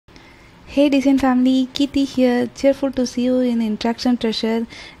Hey design family, Keerthi here, cheerful to see you in Interaction Treasure.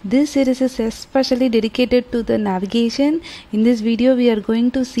 This series is especially dedicated to the navigation. In this video we are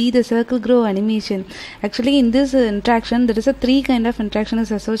going to see the circle grow animation. Actually in this interaction there is a three kind of interaction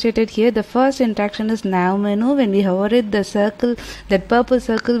is associated here. The first interaction is nav menu. When we hover it, the circle, that purple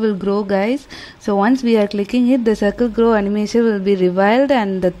circle will grow, guys. So once we are clicking it, the circle grow animation will be revealed.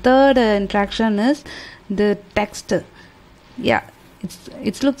 And the third interaction is the text. Yeah,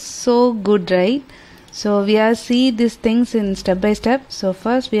 it looks so good, right? So we are see these things in step by step. So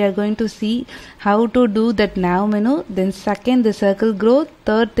first we are going to see how to do that nav menu, then second the circle growth,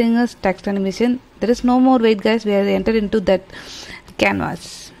 third thing is text animation. There is no more wait, guys, we are entered into that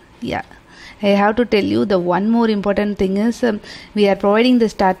canvas. Yeah, I have to tell you the one more important thing is we are providing the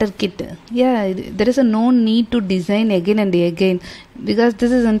starter kit. Yeah, there is no need to design again and again because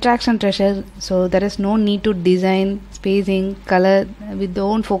this is Interaction Treasure, so there is no need to design spacing, color. We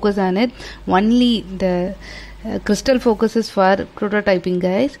don't focus on it. Only the crystal focus is for prototyping,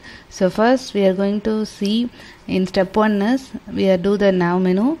 guys. So first we are going to see in step 1 is we are do the nav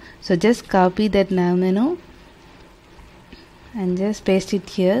menu. So just copy that nav menu and just paste it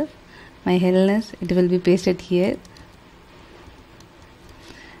here. My hellness, it will be pasted here.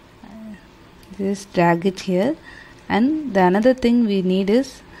 Just drag it here. And the another thing we need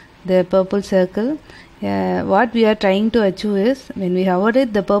is the purple circle. What we are trying to achieve is when we hover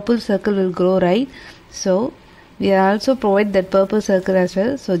it, the purple circle will grow, right? So we also provide that purple circle as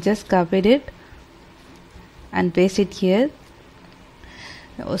well. So just copy it and paste it here.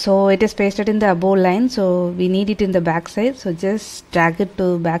 So it is pasted in the above line, so we need it in the back side. So just drag it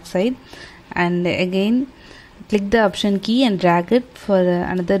to back side and again click the option key and drag it for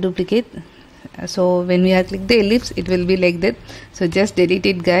another duplicate. So when we are click the ellipse, it will be like that. So just delete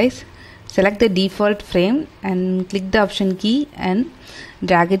it, guys. Select the default frame and click the option key and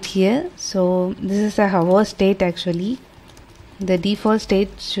drag it here. So this is a hover state. Actually the default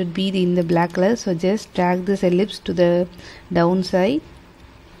state should be in the black color. So just drag this ellipse to the downside.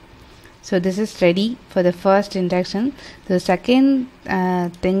 So this is ready for the first interaction. The second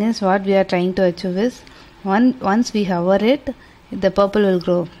thing is what we are trying to achieve is once we hover it, the purple will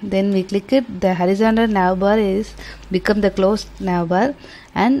grow. Then we click it, the horizontal nav bar is become the closed nav bar,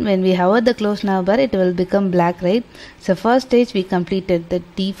 and when we hover the closed nav bar, it will become black, right? So first stage we completed the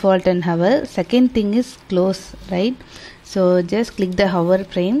default and hover. Second thing is close, right? So just click the hover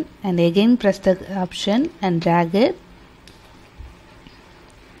frame and again press the option and drag it.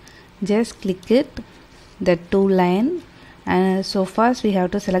 Just click it, the two line, and so first we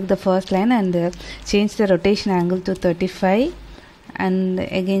have to select the first line and change the rotation angle to 35, and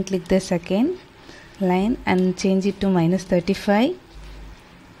again click the second line and change it to -35.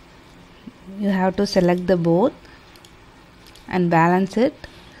 You have to select the both and balance it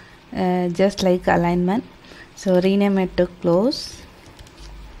just like alignment. So rename it to close,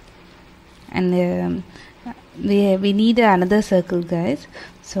 and we need another circle, guys.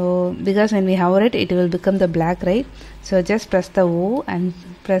 So because when we hover it, it will become the black, right? So just press the O and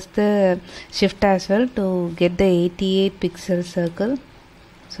press the shift as well to get the 88 pixel circle.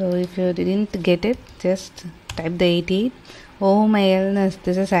 So if you didn't get it, just type the 88. Oh my illness,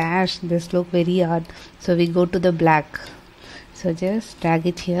 this is ash, this look very odd. So we go to the black. So just drag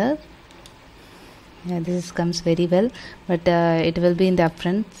it here. Yeah, this comes very well, but it will be in the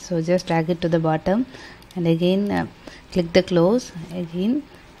upfront. So just drag it to the bottom and again click the close. Again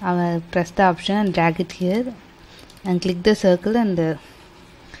press the option and drag it here and click the circle, and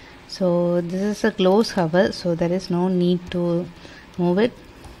so this is a close hover, so there is no need to move it.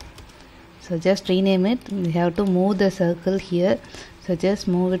 So just rename it. We have to move the circle here, so just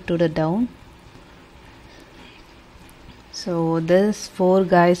move it to the down. So these 4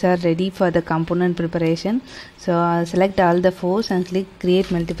 guys are ready for the component preparation. So select all the 4s and click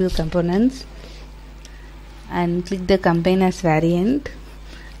create multiple components and click the combine as variant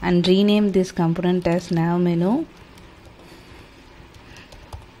and rename this component as nav menu.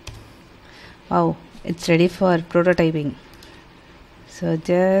 Wow, it's ready for prototyping. So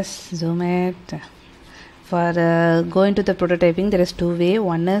just zoom it. For going to the prototyping, there is 2 ways.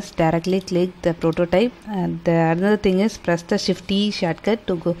 One is directly click the prototype, and the another thing is press the Shift E shortcut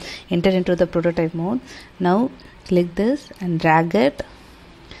to go enter into the prototype mode. Now click this and drag it.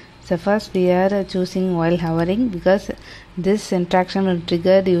 So first we are choosing while hovering because this interaction will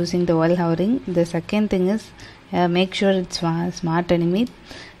trigger using the while hovering. The second thing is make sure it's smart animate.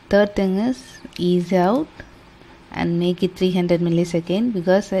 Third thing is ease out and make it 300 millisecond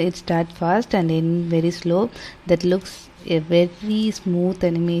because it starts fast and end very slow. That looks a very smooth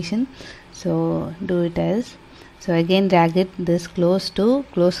animation. So do it as So again drag it this close to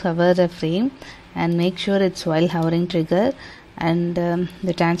hover the frame and make sure it's while hovering trigger, and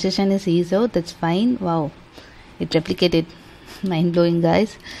the transition is ease out, that's fine. Wow, it replicated. Mind blowing,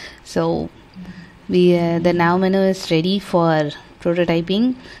 guys. So we the now menu is ready for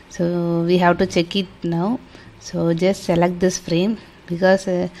prototyping, so we have to check it now. So just select this frame, because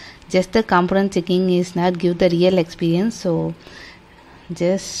just the component checking is not give the real experience. So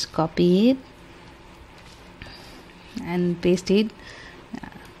just copy it and paste it.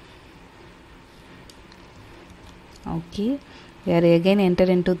 Okay, we are again enter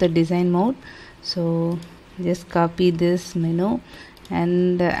into the design mode. So just copy this menu,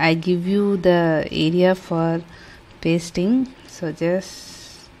 and I give you the area for pasting. So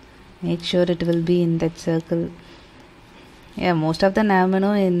just make sure it will be in that circle. Yeah, most of the nav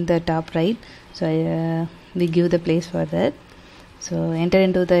menu in the top right. So we give the place for that. So enter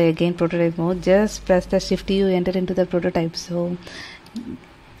into the again prototype mode. Just press the shift U, enter into the prototype. So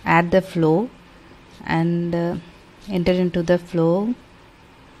add the flow and enter into the flow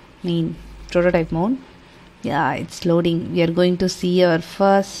prototype mode. Yeah, it's loading. We are going to see our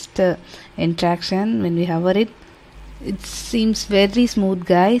first interaction. When we hover it, it seems very smooth,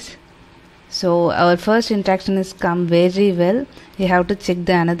 guys. So our first interaction has come very well. We have to check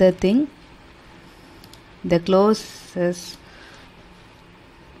the another thing, the close.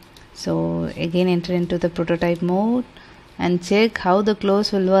 So again enter into the prototype mode and check how the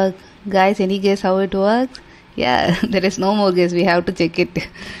close will work. Guys, any guess how it works? Yeah, there is no more guess, we have to check it.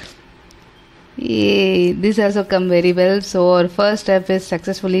 Yay, this also come very well. So our first step is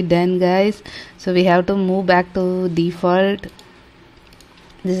successfully done, guys. So we have to move back to default.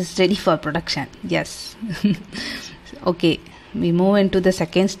 This is ready for production. Yes. Okay, we move into the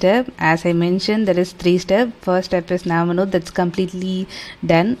second step. As I mentioned, there is 3 steps. First step is nav menu, that's completely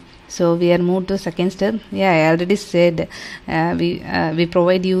done. So we are moved to second step. Yeah, I already said we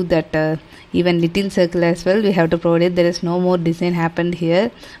provide you that even little circle as well. We have to provide it. There is no more design happened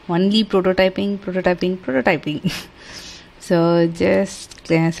here. Only prototyping. So just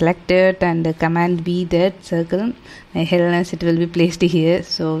select it and command B that circle. My hellness, it will be placed here.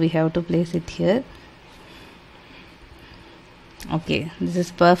 So we have to place it here. Okay, this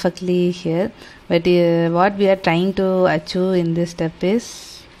is perfectly here. But what we are trying to achieve in this step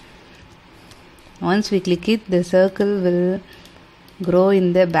is, once we click it, the circle will grow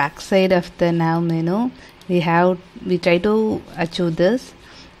in the back side of the nav menu. We try to achieve this.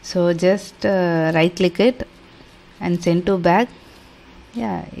 So just right click it and send to back.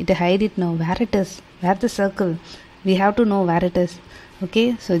 Yeah, it hide it now. Where it is? Where the circle? We have to know where it is.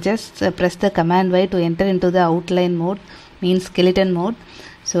 Okay, so just press the command Y to enter into the outline mode, means skeleton mode.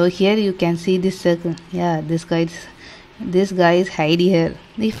 So here you can see this circle. Yeah, this guy is hide here.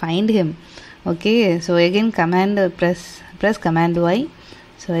 We find him. Okay, so again command press command Y.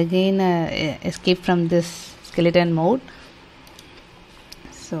 So again escape from this skeleton mode.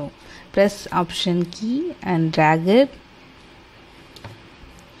 So press option key and drag it.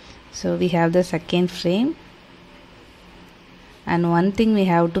 So we have the second frame, and one thing we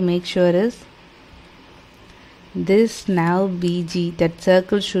have to make sure is this now BG, that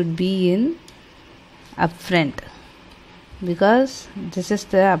circle should be in upfront, because this is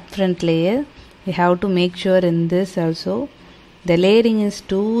the upfront layer. We have to make sure in this also. The layering is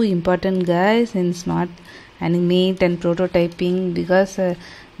too important, guys, in smart animate and prototyping, because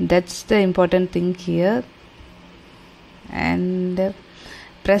that's the important thing here. And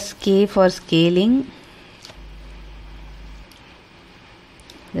press K for scaling.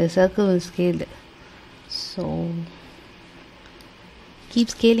 The circle will scale. So keep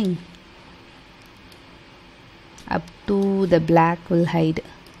scaling up to the black will hide.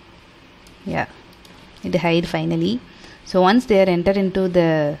 Yeah, it hide finally. So once they are entered into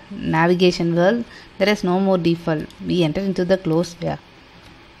the navigation world, there is no more default. We enter into the close. Yeah.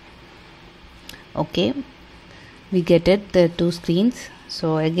 Okay, we get it, the 2 screens.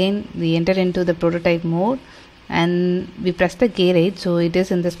 So again we enter into the prototype mode and we press the K, right? So it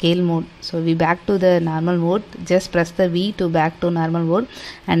is in the scale mode. So we back to the normal mode. Just press the V to back to normal mode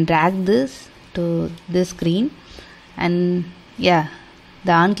and drag this to this screen. And yeah,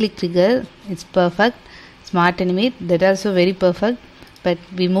 the on click trigger, it's perfect. Smart animate, that also very perfect. But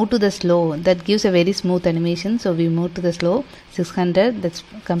we move to the slow, that gives a very smooth animation. So we move to the slow 600, that's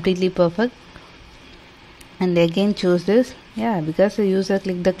completely perfect. And again choose this. Yeah, because the user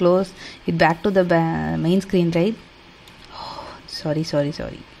click the close, it back to the main screen, right? Oh, sorry.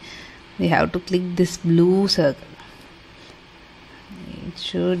 We have to click this blue circle. It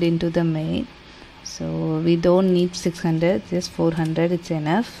should into the main. So we don't need 600, just 400, it's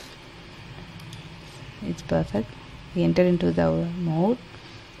enough. it's perfect. We enter into the mode,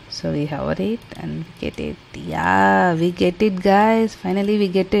 so we hover it and get it. Yeah, we get it, guys. Finally we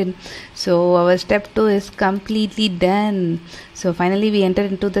get it. So our step 2 is completely done. So finally we enter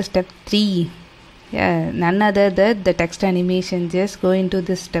into the step 3. Yeah, none other than the text animation. Just go into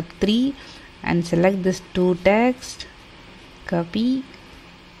this step 3 and select this 2 text, copy,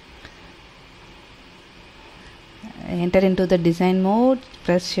 enter into the design mode,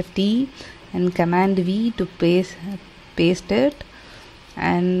 press Shift E and Command V to paste it.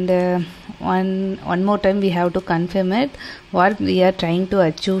 And one more time we have to confirm it, what we are trying to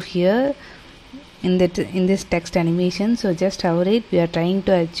achieve here in this text animation. So just hover it. We are trying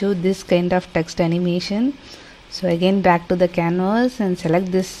to achieve this kind of text animation. So again back to the canvas and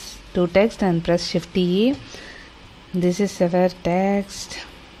select this 2 text and press Shift E. This is our text,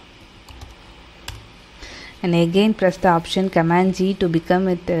 and again press the option Command G to become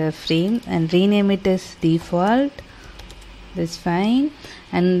it a frame and rename it as default. That's fine.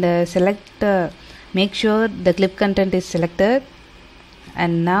 And select make sure the clip content is selected,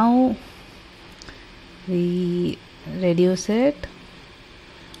 and now we reduce it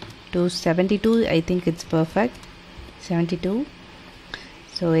to 72. I think it's perfect, 72.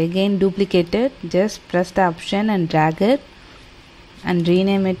 So again duplicate it, just press the option and drag it and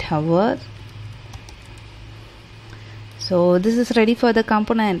rename it hover. So this is ready for the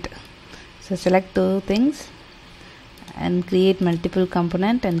component. So select 2 things and create multiple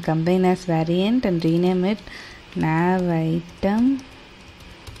component and combine as variant and rename it nav item,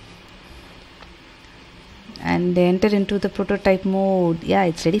 and enter into the prototype mode. Yeah,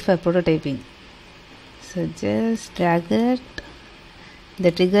 it's ready for prototyping. So just drag it. The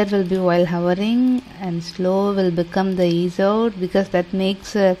trigger will be while hovering, and slow will become the ease out, because that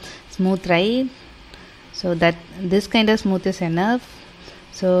makes a smooth ride. So that this kind of smooth is enough.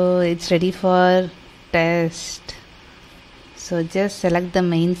 So it's ready for test. So just select the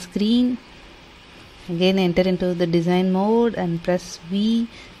main screen, again enter into the design mode and press V.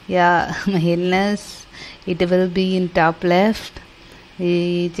 Yeah, my illness, it will be in top left.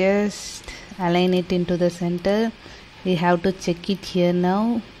 We just align it into the center. We have to check it here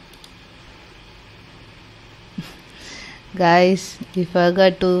now. Guys, we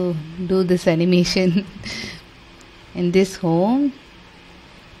forgot to do this animation. In this home,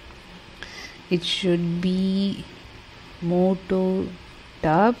 it should be move to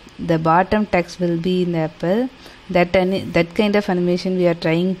top. The bottom text will be in the apple. That kind of animation we are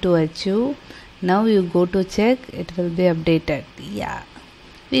trying to achieve. Now you go to check, it will be updated. Yeah,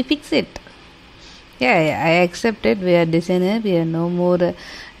 we fix it. Yeah, I accept it. We are designer, we are no more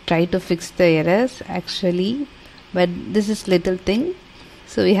try to fix the errors actually, but this is little thing,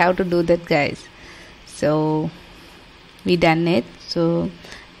 so we have to do that, guys. So we done it. So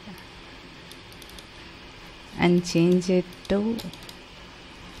and change it to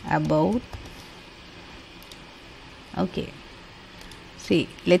about. Okay, see,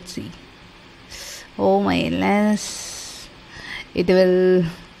 let's see. Oh my illness, it will,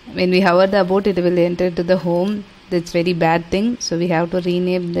 when we hover the about, it will enter to the home. That's very bad thing, so we have to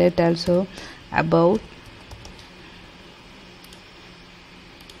rename that also about.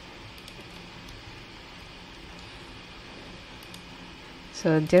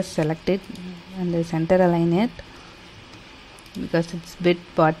 So just select it and the center align it, because it's bit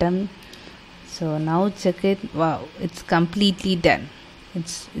bottom. So now check it. Wow, it's completely done.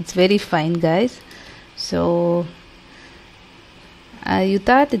 It's very fine, guys. So you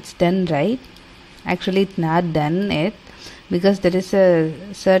thought it's done, right? Actually it's not done yet, because there is a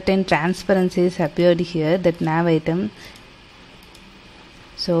certain transparencies appeared here, that nav item.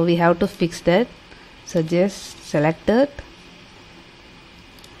 So we have to fix that. So just select it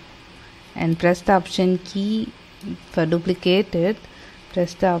and press the option key for duplicate it.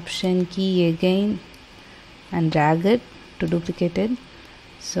 Press the option key again and drag it to duplicate it.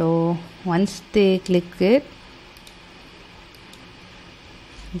 So once they click it,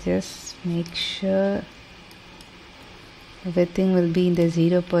 just make sure everything will be in the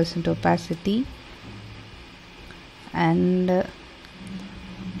 0% opacity, and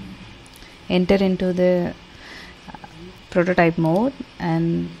enter into the prototype mode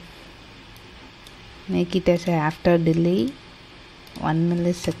and make it as a after delay 1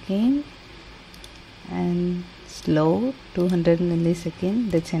 millisecond and slow 200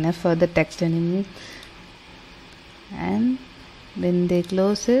 millisecond. That's enough for the text animation. And when they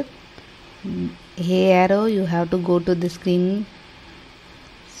close it, hey arrow, you have to go to the screen.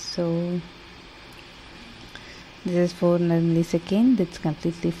 So this is 400 millisecond. That's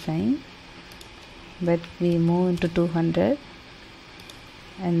completely fine, but we move into 200,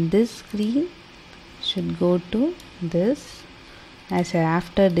 and this screen should go to this as a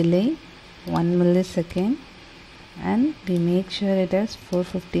after delay 1 millisecond, and we make sure it has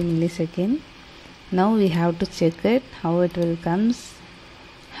 450 millisecond. Now we have to check it how it will comes.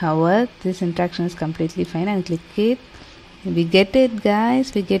 However, this interaction is completely fine, and click it. We get it,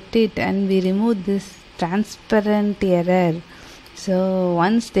 guys, we get it, and we remove this transparent error. So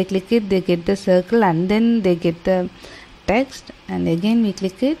once they click it, they get the circle, and then they get the text, and again we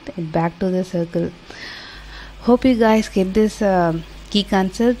click it back to the circle. Hope you guys get this key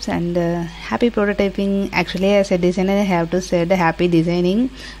concepts, and happy prototyping. Actually, as a designer, I have to say the happy designing,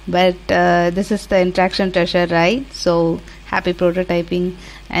 but this is the interaction treasure, right? So happy prototyping.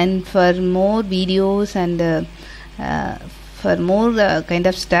 And for more videos and for more kind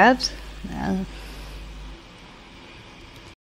of steps,